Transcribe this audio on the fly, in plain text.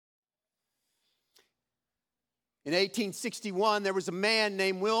In 1861, there was a man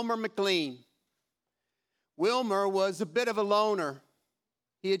named Wilmer McLean. Wilmer was a bit of a loner.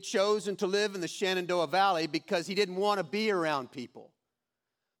 He had chosen to live in the Shenandoah Valley because he didn't want to be around people.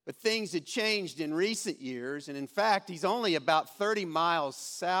 But things had changed in recent years, and in fact, he's only about 30 miles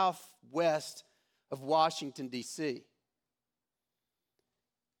southwest of Washington, D.C.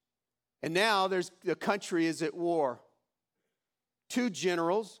 And now the country is at war. Two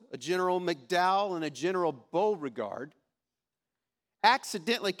generals, a General McDowell and a General Beauregard,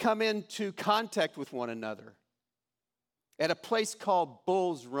 accidentally come into contact with one another at a place called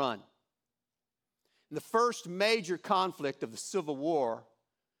Bull's Run. And the first major conflict of the Civil War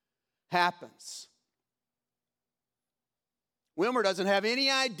happens. Wilmer doesn't have any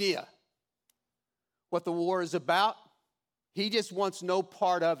idea what the war is about. He just wants no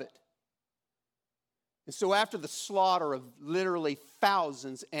part of it. And so after the slaughter of literally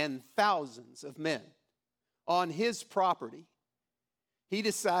thousands and thousands of men on his property, he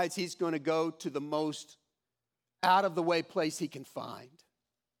decides he's going to go to the most out-of-the-way place he can find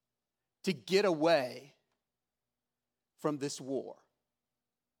to get away from this war.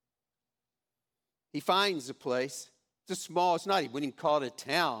 He finds a place. It's small, he wouldn't call it a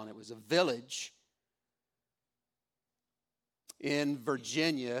town. It was a village in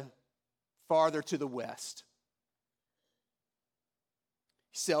Virginia, farther to the west.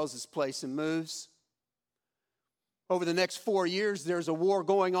 He sells his place and moves. Over the next 4 years, there's a war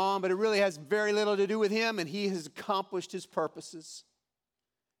going on, but it really has very little to do with him, and he has accomplished his purposes.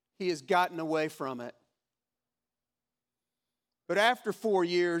 He has gotten away from it. But after 4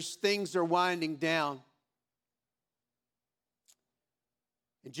 years, things are winding down.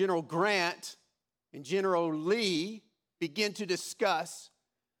 And General Grant and General Lee begin to discuss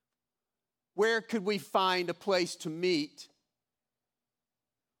where could we find a place to meet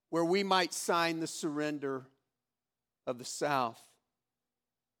where we might sign the surrender of the South.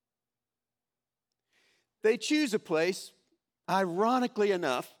 They choose a place, ironically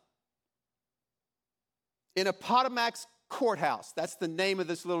enough, in Appomattox Courthouse. That's the name of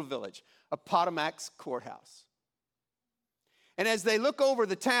this little village, Appomattox Courthouse. And as they look over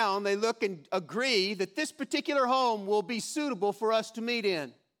the town, they look and agree that this particular home will be suitable for us to meet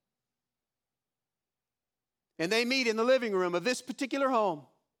in. And they meet in the living room of this particular home.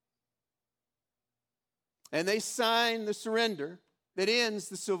 And they sign the surrender that ends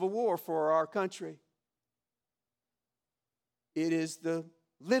the Civil War for our country. It is the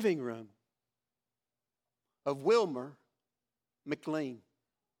living room of Wilmer McLean.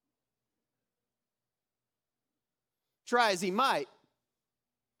 Try as he might,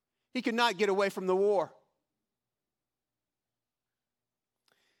 he could not get away from the war.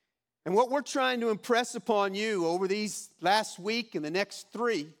 And what we're trying to impress upon you over these last week and the next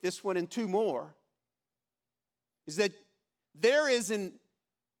 3, this one and 2 more, is that there is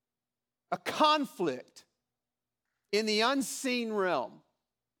a conflict in the unseen realm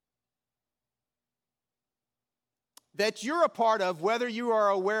that you're a part of, whether you are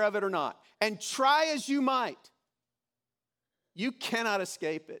aware of it or not. And try as you might, you cannot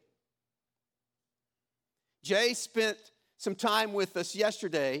escape it. Jay spent some time with us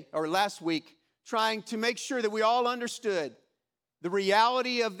yesterday or last week trying to make sure that we all understood the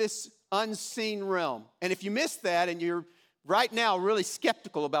reality of this unseen realm. And if you missed that and you're right now really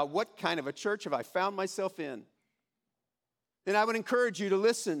skeptical about what kind of a church have I found myself in, then I would encourage you to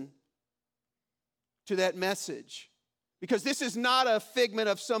listen to that message. Because this is not a figment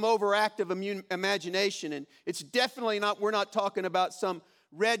of some overactive imagination. And it's definitely not, we're not talking about some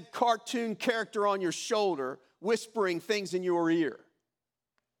red cartoon character on your shoulder whispering things in your ear.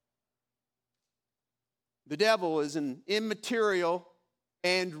 The devil is an immaterial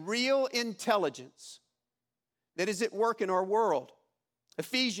and real intelligence that is at work in our world.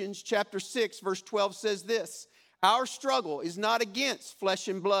 Ephesians chapter 6, verse 12 says this: our struggle is not against flesh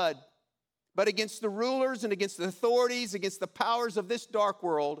and blood, but against the rulers and against the authorities, against the powers of this dark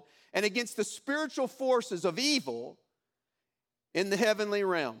world, and against the spiritual forces of evil in the heavenly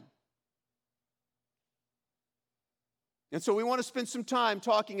realm. And so we want to spend some time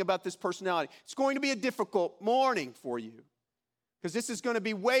talking about this personality. It's going to be a difficult morning for you, because this is going to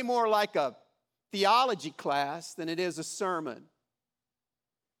be way more like a theology class than it is a sermon.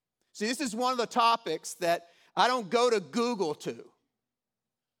 See, this is one of the topics that I don't go to Google to.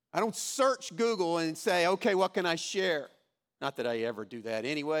 I don't search Google and say, okay, what can I share? Not that I ever do that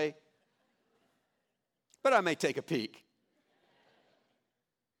anyway, but I may take a peek.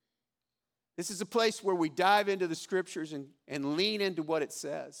 This is a place where we dive into the scriptures and lean into what it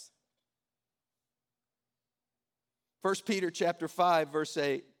says. 1 Peter chapter 5, verse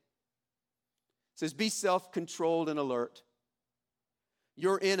 8 It says, be self-controlled and alert.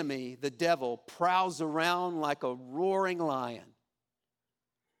 Your enemy, the devil, prowls around like a roaring lion,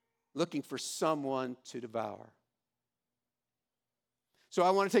 looking for someone to devour. So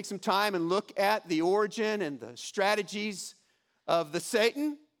I want to take some time and look at the origin and the strategies of the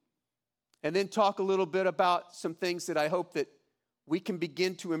Satan, and then talk a little bit about some things that I hope that we can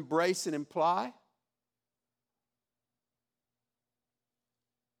begin to embrace and imply.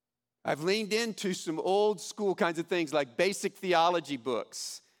 I've leaned into some old school kinds of things like basic theology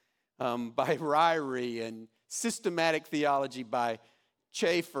books by Ryrie and systematic theology by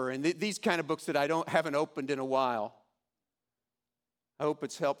Chafer, and these kind of books that I haven't opened in a while. I hope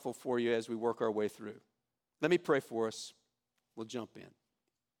it's helpful for you as we work our way through. Let me pray for us. We'll jump in.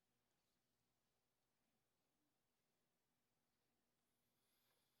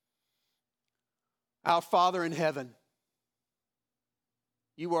 Our Father in heaven,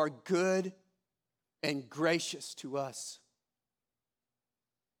 you are good and gracious to us.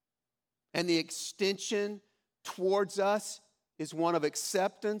 And the extension towards us is one of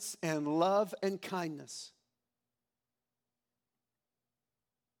acceptance and love and kindness.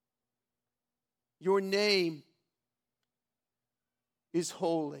 Your name is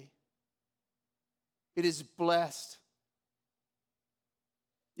holy. It is blessed.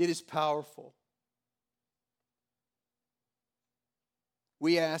 It is powerful.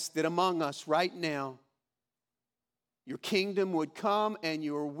 We ask that among us right now, your kingdom would come and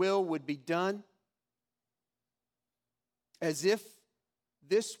your will would be done, as if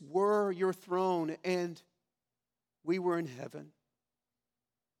this were your throne and we were in heaven.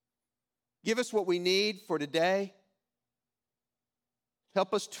 Give us what we need for today.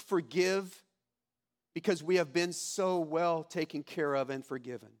 Help us to forgive, because we have been so well taken care of and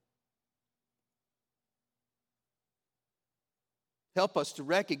forgiven. Help us to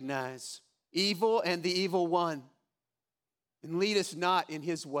recognize evil and the evil one, and lead us not in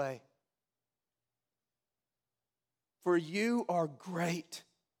his way. For you are great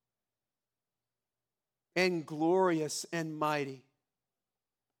and glorious and mighty.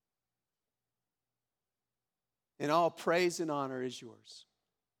 And all praise and honor is yours.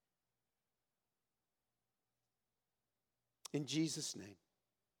 In Jesus' name,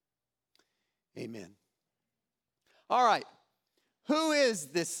 amen. All right. Who is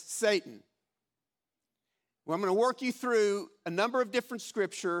this Satan? Well, I'm going to work you through a number of different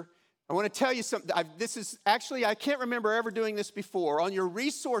scripture. I want to tell you something. I can't remember ever doing this before. On your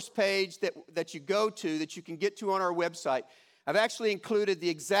resource page that you go to, that you can get to on our website, I've actually included the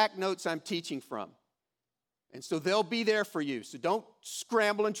exact notes I'm teaching from. And so they'll be there for you. So don't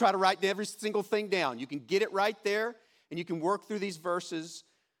scramble and try to write every single thing down. You can get it right there, and you can work through these verses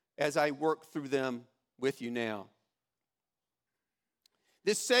as I work through them with you now.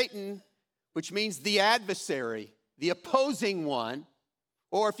 This Satan, which means the adversary, the opposing one,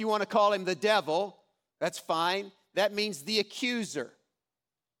 or if you want to call him the devil, that's fine. That means the accuser.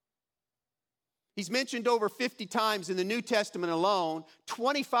 He's mentioned over 50 times in the New Testament alone,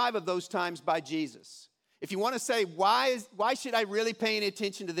 25 of those times by Jesus. If you want to say, why should I really pay any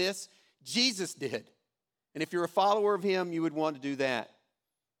attention to this? Jesus did. And if you're a follower of him, you would want to do that.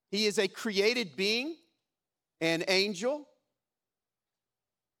 He is a created being, an angel.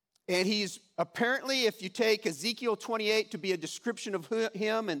 And he's apparently, if you take Ezekiel 28 to be a description of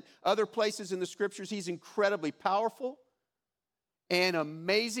him and other places in the scriptures, he's incredibly powerful and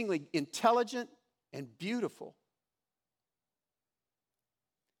amazingly intelligent and beautiful.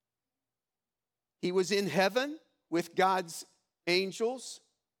 He was in heaven with God's angels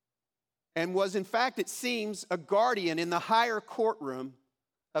and was, in fact, it seems, a guardian in the higher courtroom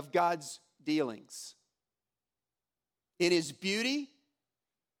of God's dealings. In his beauty,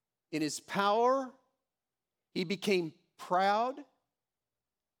 in his power, he became proud,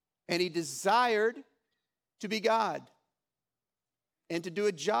 and he desired to be God and to do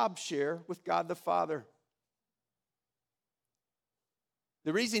a job share with God the Father.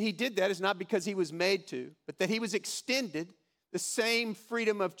 The reason he did that is not because he was made to, but that he was extended the same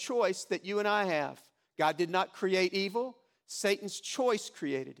freedom of choice that you and I have. God did not create evil. Satan's choice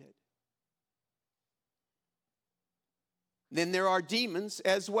created it. Then there are demons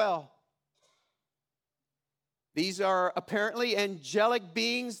as well. These are apparently angelic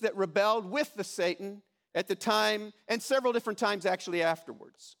beings that rebelled with the Satan at the time, and several different times actually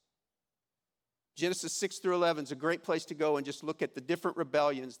afterwards. Genesis 6 through 11 is a great place to go and just look at the different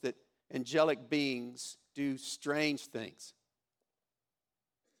rebellions that angelic beings do strange things.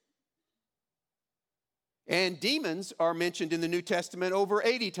 And demons are mentioned in the New Testament over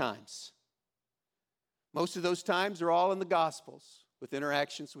 80 times. Most of those times are all in the Gospels with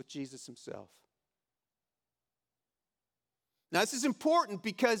interactions with Jesus himself. Now, this is important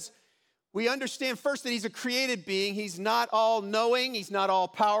because we understand first that he's a created being. He's not all knowing. He's not all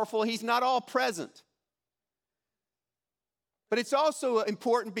powerful. He's not all present. But it's also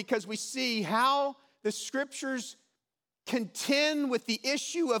important because we see how the scriptures contend with the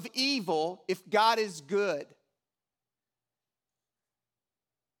issue of evil if God is good.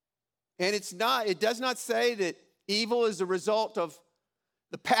 And it does not say that evil is a result of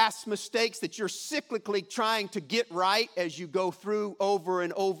the past mistakes that you're cyclically trying to get right as you go through over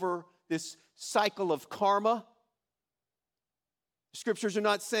and over this cycle of karma. Scriptures are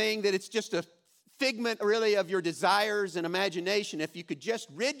not saying that it's just a figment really of your desires and imagination. If you could just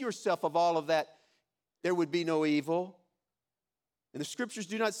rid yourself of all of that, there would be no evil. And the scriptures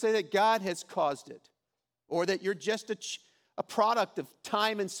do not say that God has caused it or that you're just a product of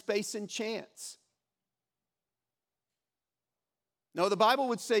time and space and chance. No, the Bible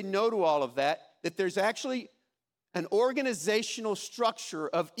would say no to all of that, that there's actually an organizational structure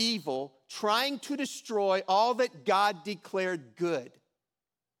of evil trying to destroy all that God declared good.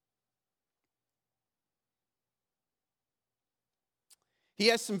 He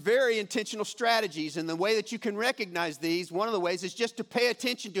has some very intentional strategies, and the way that you can recognize these, one of the ways is just to pay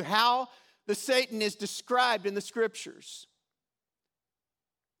attention to how the Satan is described in the scriptures.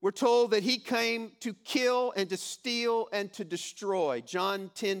 We're told that he came to kill and to steal and to destroy.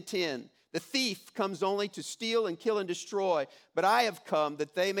 John 10:10. The thief comes only to steal and kill and destroy, but I have come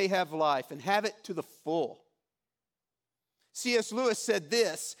that they may have life and have it to the full. C.S. Lewis said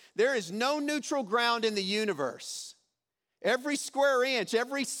this: there is no neutral ground in the universe. Every square inch,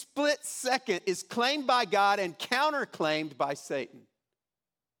 every split second is claimed by God and counterclaimed by Satan.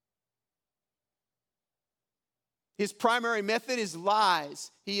 His primary method is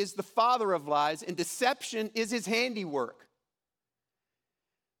lies. He is the father of lies, and deception is his handiwork.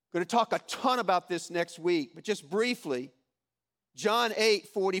 I'm going to talk a ton about this next week, but just briefly, John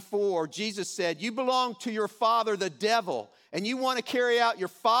 8:44, Jesus said, you belong to your father, the devil, and you want to carry out your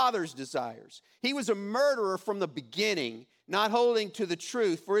father's desires. He was a murderer from the beginning, not holding to the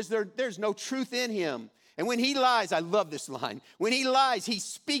truth, for there's no truth in him. And when he lies, I love this line, when he lies, he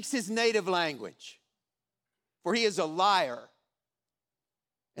speaks his native language. For he is a liar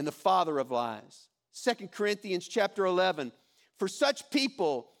and the father of lies. 2 Corinthians chapter 11. For such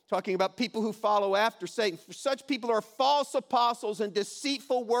people, talking about people who follow after Satan, for such people are false apostles and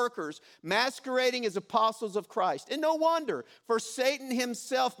deceitful workers, masquerading as apostles of Christ. And no wonder, for Satan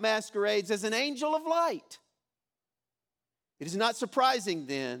himself masquerades as an angel of light. It is not surprising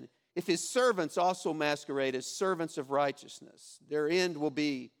then if his servants also masquerade as servants of righteousness. Their end will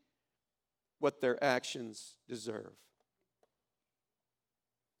be what their actions deserve.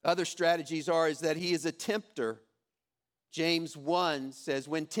 Other strategies is that he is a tempter. James 1 says,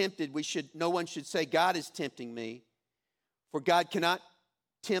 when tempted, no one should say, God is tempting me. For God cannot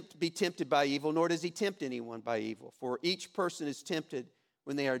be tempted by evil, nor does he tempt anyone by evil. For each person is tempted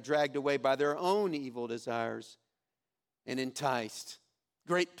when they are dragged away by their own evil desires and enticed.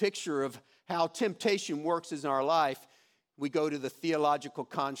 Great picture of how temptation works in our life. We go to the theological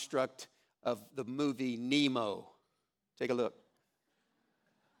construct of the movie Nemo. Take a look.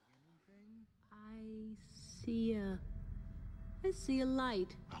 I see a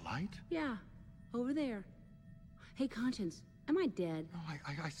light. A light? Yeah, over there. Hey, Conscience, am I dead? No,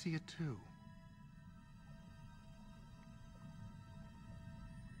 I see it too.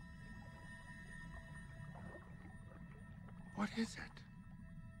 What is it?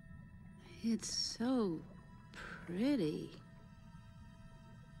 It's so pretty.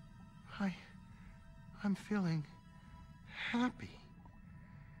 I'm feeling happy,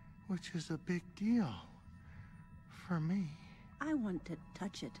 which is a big deal for me. I want to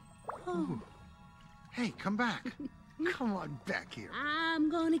touch it. Ooh. Hey, come back. Come on back here. I'm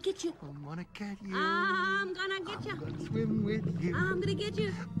gonna get you. I'm gonna get you. I'm gonna get you. I'm gonna swim with you. I'm gonna get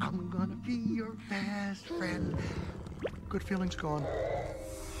you. I'm gonna be your best friend. Good feelings gone.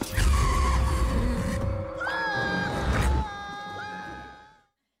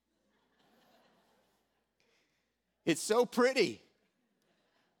 It's so pretty.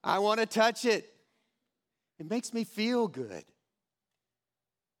 I want to touch it. It makes me feel good.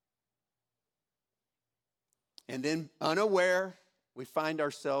 And then, unaware, we find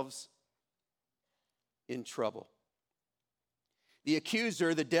ourselves in trouble. The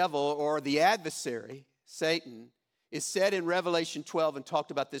accuser, the devil, or the adversary, Satan, is said in Revelation 12 and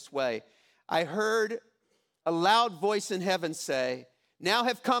talked about this way. I heard a loud voice in heaven say, now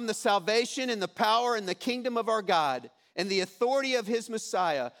have come the salvation and the power and the kingdom of our God and the authority of his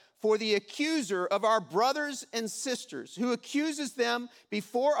Messiah. For the accuser of our brothers and sisters, who accuses them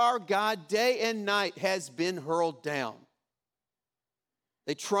before our God day and night, has been hurled down.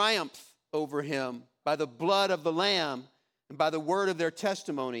 They triumphed over him by the blood of the Lamb and by the word of their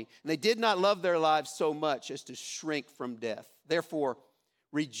testimony. And they did not love their lives so much as to shrink from death. Therefore,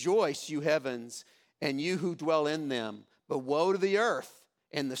 rejoice, you heavens, and you who dwell in them. But woe to the earth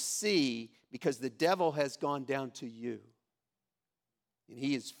and the sea, because the devil has gone down to you. And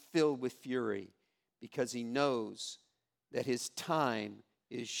he is filled with fury, because he knows that his time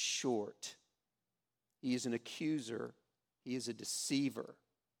is short. He is an accuser. He is a deceiver.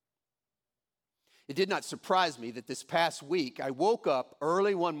 It did not surprise me that this past week I woke up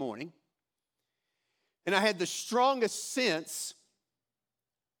early one morning and I had the strongest sense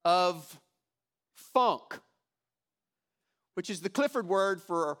of funk, which is the Clifford word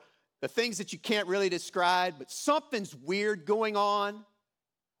for the things that you can't really describe, but something's weird going on.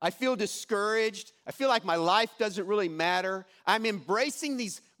 I feel discouraged. I feel like my life doesn't really matter. I'm embracing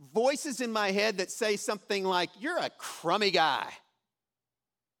these voices in my head that say something like, "You're a crummy guy."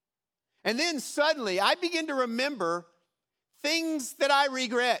 And then suddenly I begin to remember things that I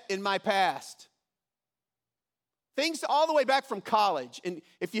regret in my past. Things all the way back from college. And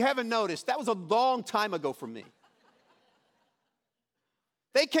if you haven't noticed, that was a long time ago for me.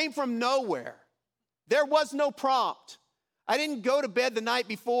 They came from nowhere. There was no prompt. I didn't go to bed the night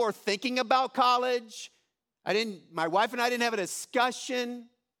before thinking about college. My wife and I didn't have a discussion.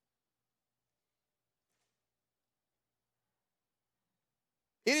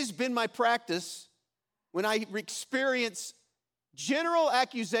 It has been my practice when I experience general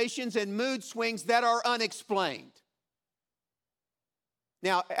accusations and mood swings that are unexplained.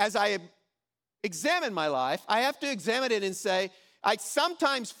 Now, as I examine my life, I have to examine it and say, I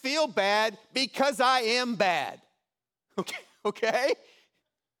sometimes feel bad because I am bad. Okay?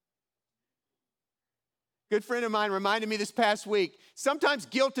 Good friend of mine reminded me this past week, sometimes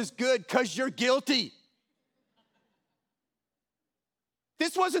guilt is good because you're guilty.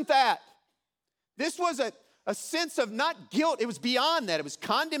 This wasn't that. This was a sense of not guilt. It was beyond that. It was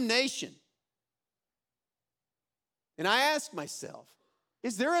condemnation. And I asked myself,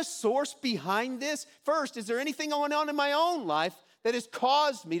 is there a source behind this? First, is there anything going on in my own life that has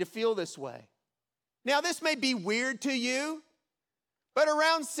caused me to feel this way? Now, this may be weird to you, but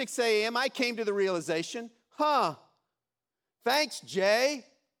around 6 a.m., I came to the realization, thanks, Jay.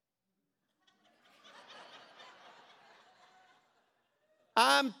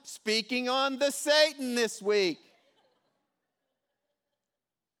 I'm speaking on the Satan this week.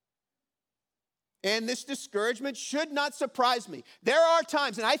 And this discouragement should not surprise me. There are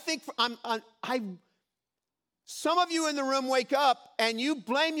times, and I think some of you in the room wake up and you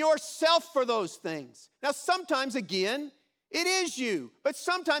blame yourself for those things. Now, sometimes, again, it is you, but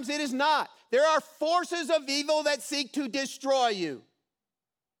sometimes it is not. There are forces of evil that seek to destroy you.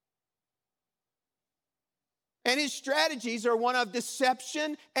 And his strategies are one of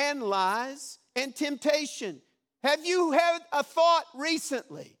deception and lies and temptation. Have you had a thought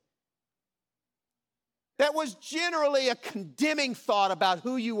recently that was generally a condemning thought about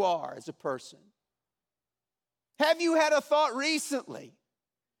who you are as a person? Have you had a thought recently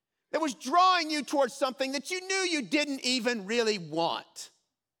that was drawing you towards something that you knew you didn't even really want,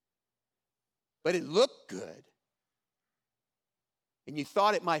 but it looked good, and you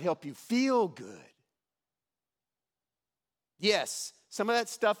thought it might help you feel good? Yes, some of that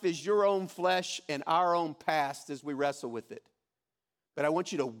stuff is your own flesh and our own past as we wrestle with it. But I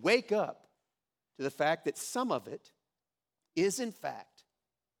want you to wake up to the fact that some of it is, in fact,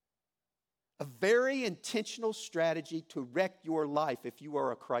 a very intentional strategy to wreck your life if you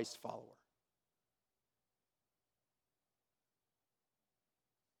are a Christ follower.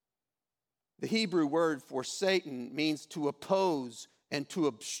 The Hebrew word for Satan means to oppose and to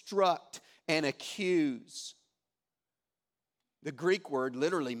obstruct and accuse. The Greek word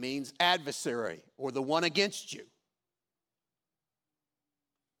literally means adversary, or the one against you.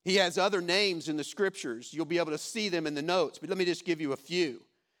 He has other names in the scriptures. You'll be able to see them in the notes, but let me just give you a few.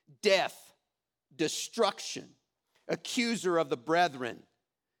 Death, destruction, accuser of the brethren,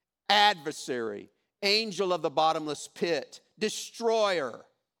 adversary, angel of the bottomless pit, destroyer,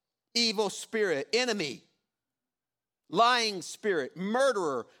 evil spirit, enemy, lying spirit,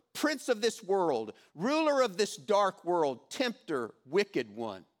 murderer, prince of this world, ruler of this dark world, tempter, wicked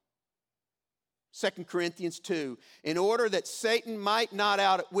one. 2 Corinthians 2, in order that Satan might not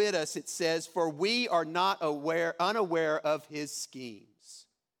outwit us, it says, for we are not unaware of his schemes.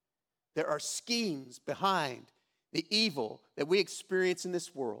 There are schemes behind the evil that we experience in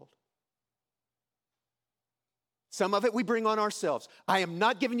this world. Some of it we bring on ourselves. I am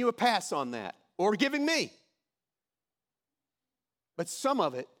not giving you a pass on that, or giving me. But some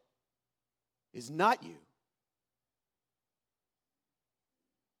of it is not you.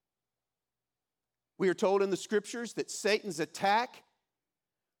 We are told in the scriptures that Satan's attack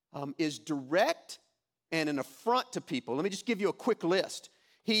is direct and an affront to people. Let me just give you a quick list.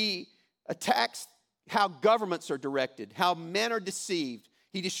 He attacks how governments are directed, how men are deceived.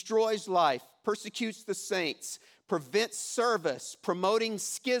 He destroys life, persecutes the saints, prevents service, promoting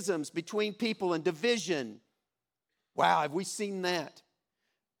schisms between people and division. Wow, have we seen that?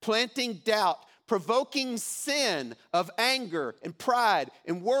 Planting doubt, provoking sin of anger and pride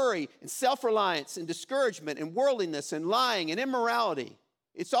and worry and self-reliance and discouragement and worldliness and lying and immorality.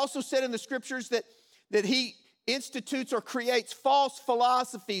 It's also said in the scriptures that he institutes or creates false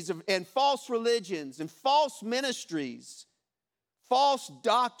philosophies and false religions and false ministries, false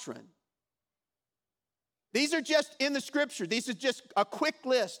doctrine. These are just in the scripture. These are just a quick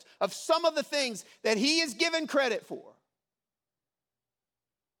list of some of the things that he is given credit for.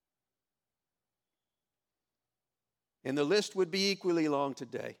 And the list would be equally long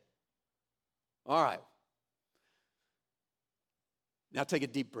today. All right. Now take a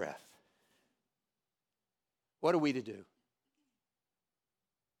deep breath. What are we to do?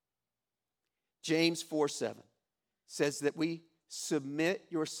 James 4:7 says that we submit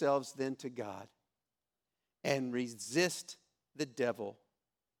yourselves then to God and resist the devil,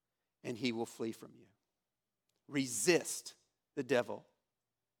 and he will flee from you. Resist the devil,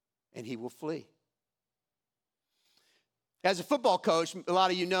 and he will flee. As a football coach, a lot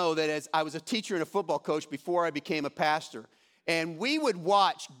of you know that as I was a teacher and a football coach before I became a pastor, and we would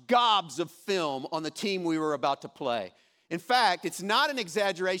watch gobs of film on the team we were about to play. In fact, it's not an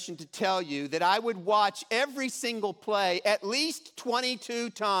exaggeration to tell you that I would watch every single play at least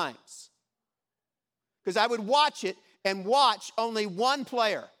 22 times. Because I would watch it and watch only one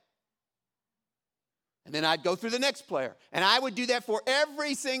player. And then I'd go through the next player. And I would do that for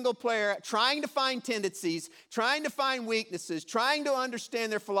every single player, trying to find tendencies, trying to find weaknesses, trying to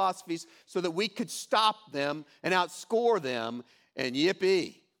understand their philosophies so that we could stop them and outscore them, and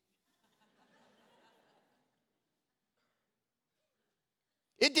yippee.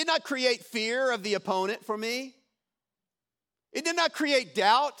 It did not create fear of the opponent for me. It did not create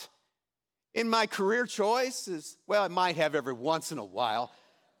doubt in my career choices. Well, it might have every once in a while.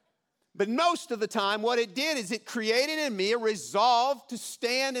 But most of the time, what it did is it created in me a resolve to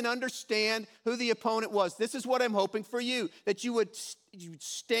stand and understand who the opponent was. This is what I'm hoping for you, that you would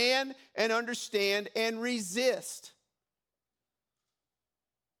stand and understand and resist.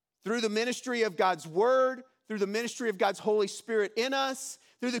 Through the ministry of God's Word, through the ministry of God's Holy Spirit in us,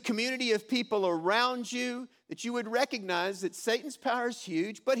 through the community of people around you, that you would recognize that Satan's power is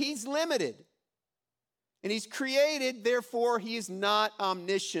huge, but he's limited. And he's created, therefore he is not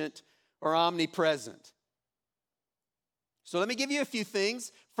omniscient or omnipresent. So let me give you a few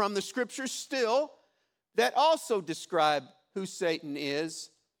things from the scriptures still that also describe who Satan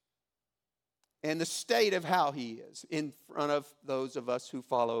is and the state of how he is in front of those of us who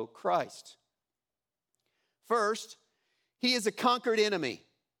follow Christ. First, he is a conquered enemy.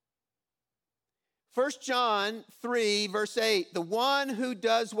 1 John 3, verse 8, the one who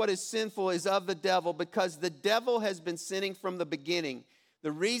does what is sinful is of the devil, because the devil has been sinning from the beginning.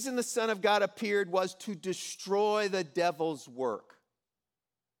 The reason the Son of God appeared was to destroy the devil's work.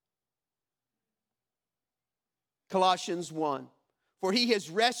 Colossians 1, for he has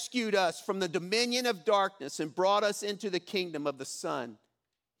rescued us from the dominion of darkness and brought us into the kingdom of the Son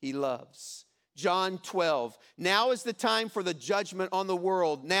he loves. John 12, now is the time for the judgment on the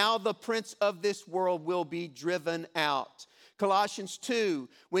world. Now the prince of this world will be driven out. Colossians 2,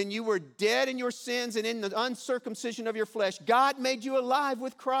 when you were dead in your sins and in the uncircumcision of your flesh, God made you alive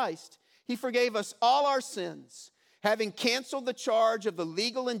with Christ. He forgave us all our sins, having canceled the charge of the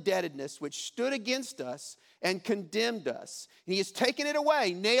legal indebtedness which stood against us and condemned us. He has taken it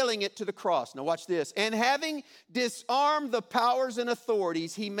away, nailing it to the cross. Now watch this. And having disarmed the powers and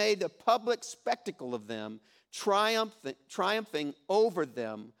authorities, he made a public spectacle of them, triumphing over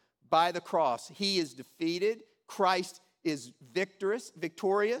them by the cross. He is defeated. Christ is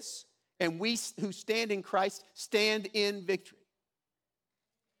victorious, and we who stand in Christ stand in victory.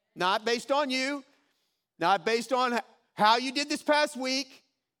 Not based on you, not based on how you did this past week,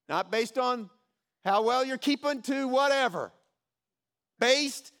 not based on how well you're keeping to whatever.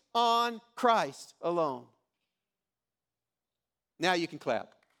 Based on Christ alone. Now you can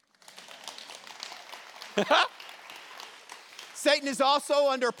clap. Satan is also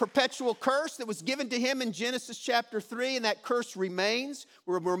under a perpetual curse that was given to him in Genesis chapter 3, and that curse remains.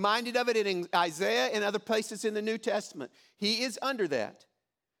 We're reminded of it in Isaiah and other places in the New Testament. He is under that.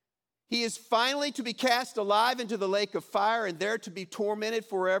 He is finally to be cast alive into the lake of fire and there to be tormented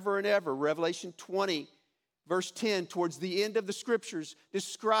forever and ever. Revelation 20 Verse 10, towards the end of the scriptures,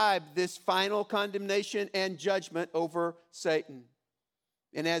 describe this final condemnation and judgment over Satan.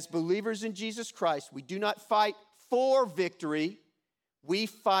 And as believers in Jesus Christ, we do not fight for victory, we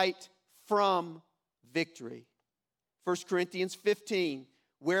fight from victory. 1 Corinthians 15,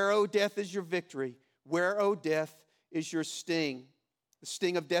 where, O death, is your victory? Where, O death, is your sting? The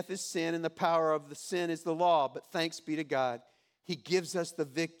sting of death is sin, and the power of the sin is the law. But thanks be to God, He gives us the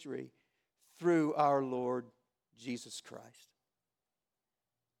victory through our Lord Jesus Christ.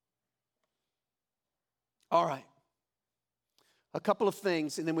 All right. A couple of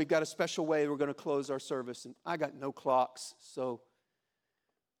things, and then we've got a special way we're going to close our service. And I got no clocks, so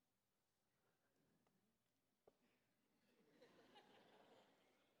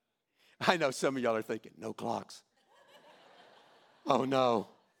I know some of y'all are thinking, no clocks. Oh no.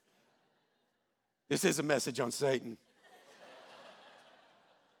 This is a message on Satan.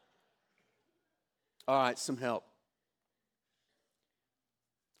 All right, some help.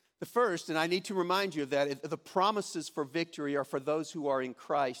 The first, and I need to remind you of that, the promises for victory are for those who are in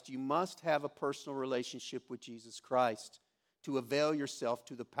Christ. You must have a personal relationship with Jesus Christ to avail yourself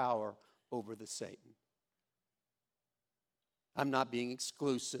to the power over the Satan. I'm not being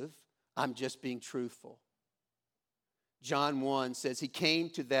exclusive. I'm just being truthful. John 1 says, He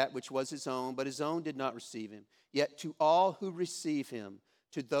came to that which was His own, but His own did not receive Him. Yet to all who receive Him,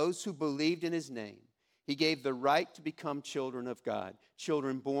 to those who believed in His name, He gave the right to become children of God,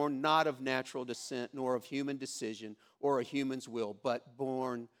 children born not of natural descent, nor of human decision, or a human's will, but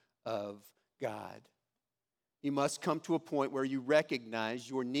born of God. You must come to a point where you recognize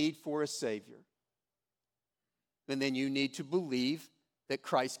your need for a Savior. And then you need to believe that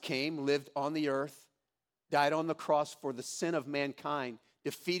Christ came, lived on the earth, died on the cross for the sin of mankind,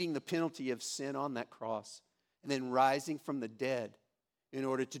 defeating the penalty of sin on that cross, and then rising from the dead in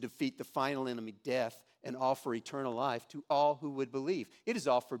order to defeat the final enemy, death, and offer eternal life to all who would believe. It is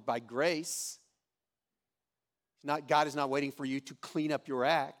offered by grace. God is not waiting for you to clean up your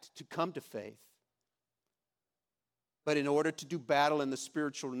act to come to faith. But in order to do battle in the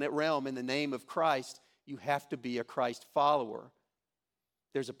spiritual realm in the name of Christ, you have to be a Christ follower.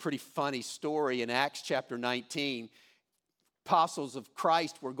 There's a pretty funny story in Acts chapter 19. Apostles of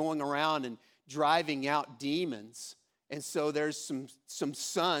Christ were going around and driving out demons. And so there's some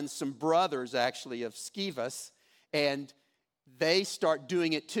sons, some brothers actually of Scevus, and they start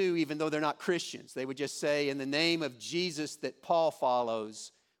doing it too, even though they're not Christians. They would just say, in the name of Jesus that Paul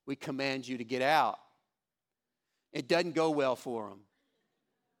follows, we command you to get out. It doesn't go well for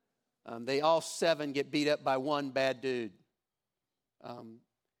them. They all 7 get beat up by one bad dude.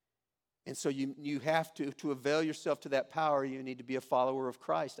 And so you have to avail yourself to that power, you need to be a follower of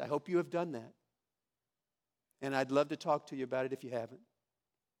Christ. I hope you have done that. And I'd love to talk to you about it if you haven't.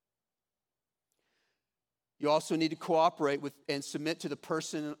 You also need to cooperate with and submit to the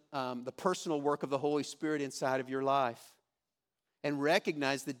personal work of the Holy Spirit inside of your life. And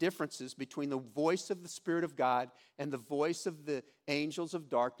recognize the differences between the voice of the Spirit of God and the voice of the angels of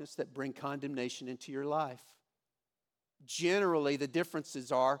darkness that bring condemnation into your life. Generally, the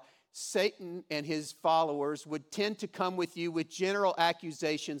differences are Satan and his followers would tend to come with you with general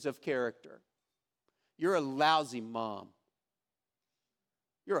accusations of character. You're a lousy mom.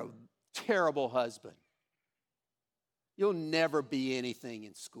 You're a terrible husband. You'll never be anything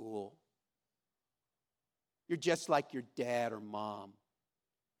in school. You're just like your dad or mom.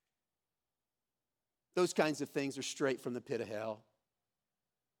 Those kinds of things are straight from the pit of hell.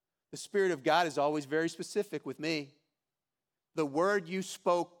 The Spirit of God is always very specific with me. The word you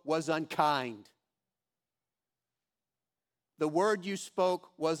spoke was unkind. The word you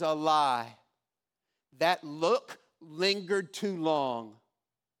spoke was a lie. That look lingered too long.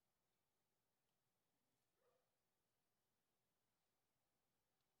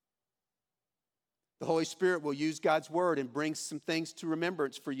 The Holy Spirit will use God's word and bring some things to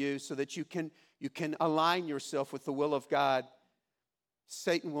remembrance for you so that you can align yourself with the will of God.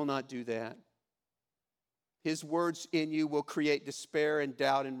 Satan will not do that. His words in you will create despair and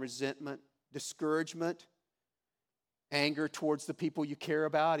doubt and resentment, discouragement, anger towards the people you care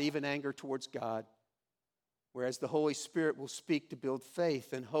about, even anger towards God. Whereas the Holy Spirit will speak to build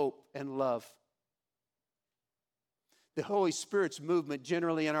faith and hope and love. The Holy Spirit's movement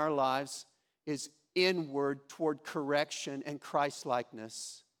generally in our lives is inward toward correction and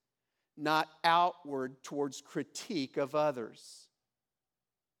Christ-likeness, not outward towards critique of others.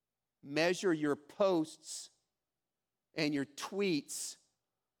 Measure your posts and your tweets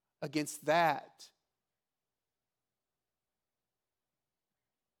against that.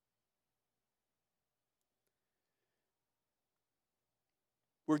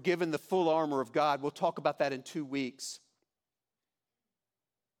 we're given the full armor of God. We'll talk about that in 2 weeks.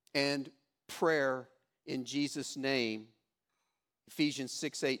 And prayer in Jesus' name. Ephesians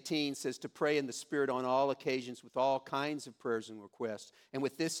 6:18 says to pray in the Spirit on all occasions with all kinds of prayers and requests. And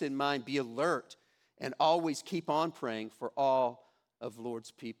with this in mind, be alert and always keep on praying for all of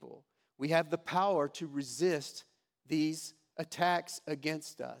Lord's people. We have the power to resist these attacks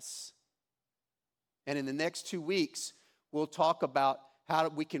against us. And in the next 2 weeks, we'll talk about how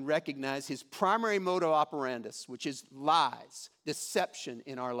we can recognize his primary modus operandus, which is lies, deception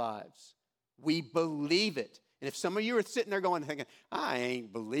in our lives. We believe it. And if some of you are sitting there going, thinking, I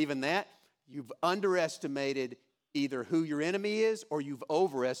ain't believing that, you've underestimated either who your enemy is or you've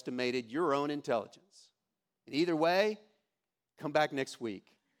overestimated your own intelligence. And either way, come back next week.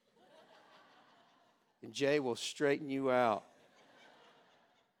 And Jay will straighten you out.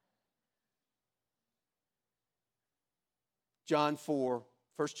 John 4,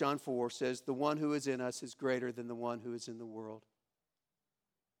 1 John 4 says, the one who is in us is greater than the one who is in the world.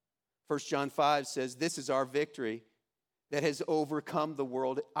 1 John 5 says, this is our victory that has overcome the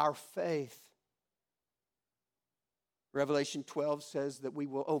world, our faith. Revelation 12 says that we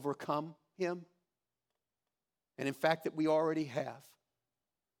will overcome him. And in fact, that we already have.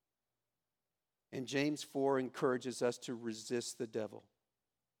 And James 4 encourages us to resist the devil.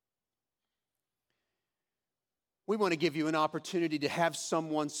 We want to give you an opportunity to have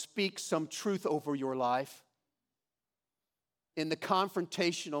someone speak some truth over your life in the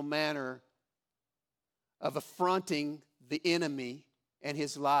confrontational manner of affronting the enemy and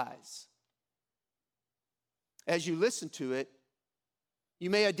his lies. As you listen to it, you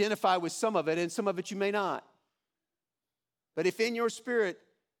may identify with some of it, and some of it you may not. But if in your spirit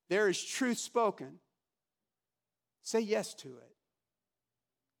there is truth spoken, say yes to it.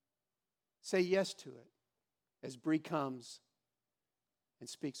 Say yes to it as Bree comes and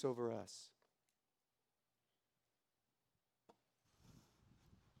speaks over us.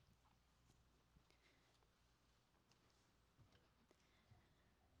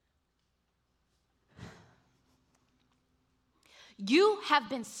 You have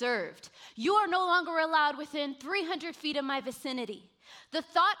been served. You are no longer allowed within 300 feet of my vicinity. The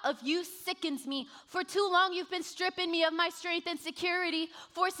thought of you sickens me. For too long you've been stripping me of my strength and security,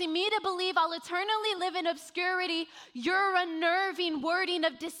 forcing me to believe I'll eternally live in obscurity. Your unnerving wording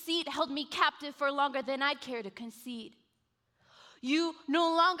of deceit held me captive for longer than I'd care to concede. You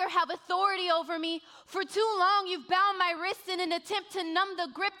no longer have authority over me. For too long you've bound my wrists in an attempt to numb the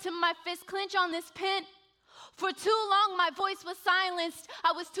grip to my fist clench on this pen. For too long my voice was silenced.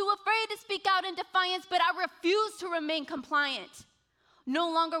 I was too afraid to speak out in defiance, but I refused to remain compliant. No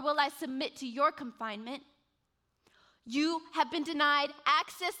longer will I submit to your confinement. You have been denied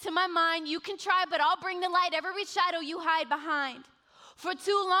access to my mind. You can try, but I'll bring to light every shadow you hide behind. For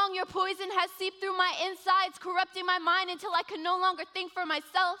too long your poison has seeped through my insides, corrupting my mind until I could no longer think for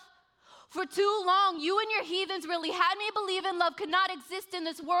myself. For too long you and your heathens really had me believe in love could not exist in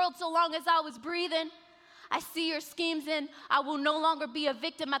this world so long as I was breathing. I see your schemes and I will no longer be a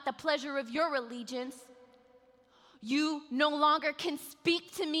victim at the pleasure of your allegiance. You no longer can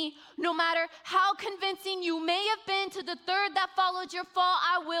speak to me, no matter how convincing you may have been to the third that followed your fall,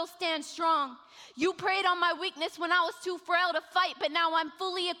 I will stand strong. You preyed on my weakness when I was too frail to fight, but now I'm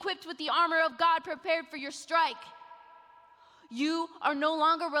fully equipped with the armor of God prepared for your strike. You are no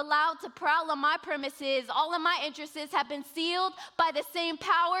longer allowed to prowl on my premises. All of my interests have been sealed by the same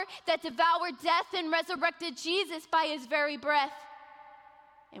power that devoured death and resurrected Jesus by his very breath.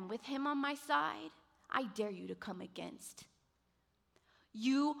 And with him on my side, I dare you to come against.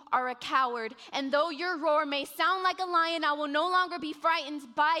 You are a coward, and though your roar may sound like a lion, I will no longer be frightened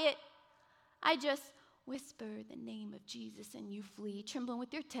by it. I just whisper the name of Jesus and you flee, trembling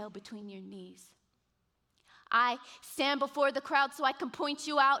with your tail between your knees. I stand before the crowd so I can point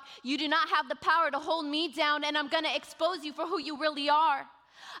you out. You do not have the power to hold me down, and I'm going to expose you for who you really are.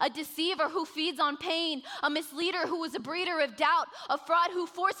 A deceiver who feeds on pain, a misleader who is a breeder of doubt, a fraud who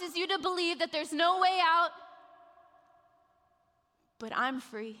forces you to believe that there's no way out. But I'm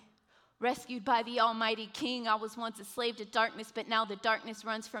free, rescued by the Almighty King. I was once a slave to darkness, but now the darkness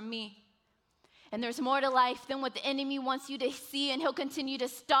runs from me. And there's more to life than what the enemy wants you to see, and he'll continue to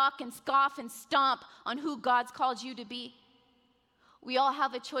stalk and scoff and stomp on who God's called you to be. We all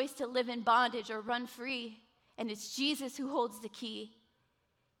have a choice to live in bondage or run free, and it's Jesus who holds the key.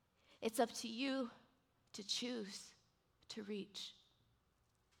 It's up to you to choose to reach.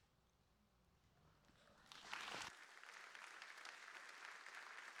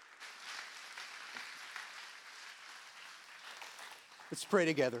 Let's pray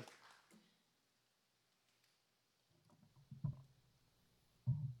together.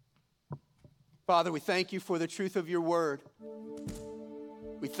 Father, we thank you for the truth of your word.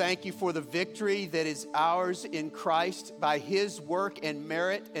 We thank you for the victory that is ours in Christ by his work and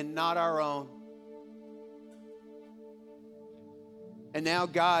merit and not our own. And now,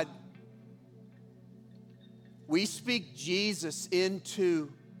 God, we speak Jesus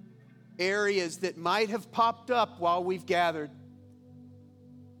into areas that might have popped up while we've gathered.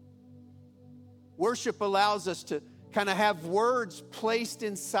 Worship allows us to kind of have words placed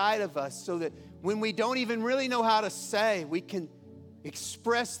inside of us so that when we don't even really know how to say, we can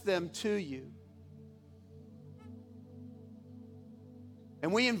express them to you.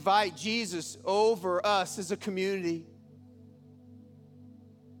 And we invite Jesus over us as a community.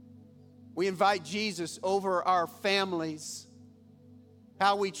 We invite Jesus over our families,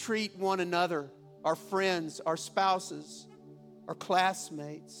 how we treat one another, our friends, our spouses, our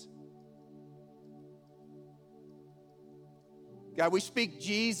classmates. God, we speak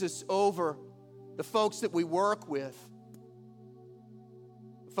Jesus over the folks that we work with,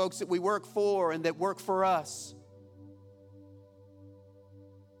 the folks that we work for and that work for us.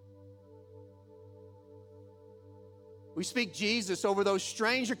 We speak Jesus over those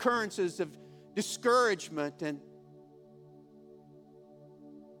strange occurrences of discouragement and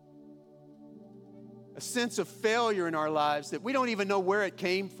a sense of failure in our lives that we don't even know where it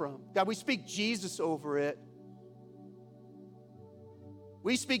came from. God, we speak Jesus over it.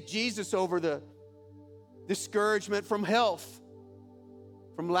 We speak Jesus over the discouragement from health,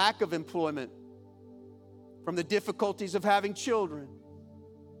 from lack of employment, from the difficulties of having children,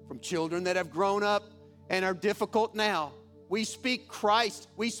 from children that have grown up and are difficult now. We speak Christ,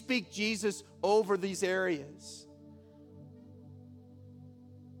 we speak Jesus over these areas.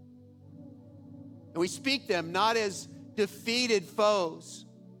 And we speak them not as defeated foes,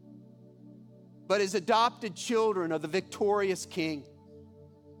 but as adopted children of the victorious King.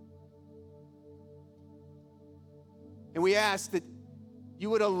 And we ask that you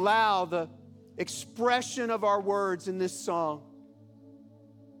would allow the expression of our words in this song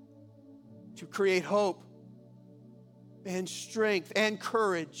to create hope and strength and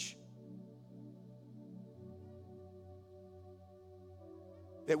courage,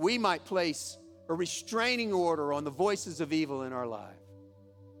 that we might place a restraining order on the voices of evil in our life.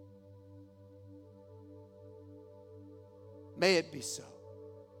 May it be so.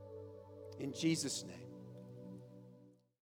 In Jesus' name.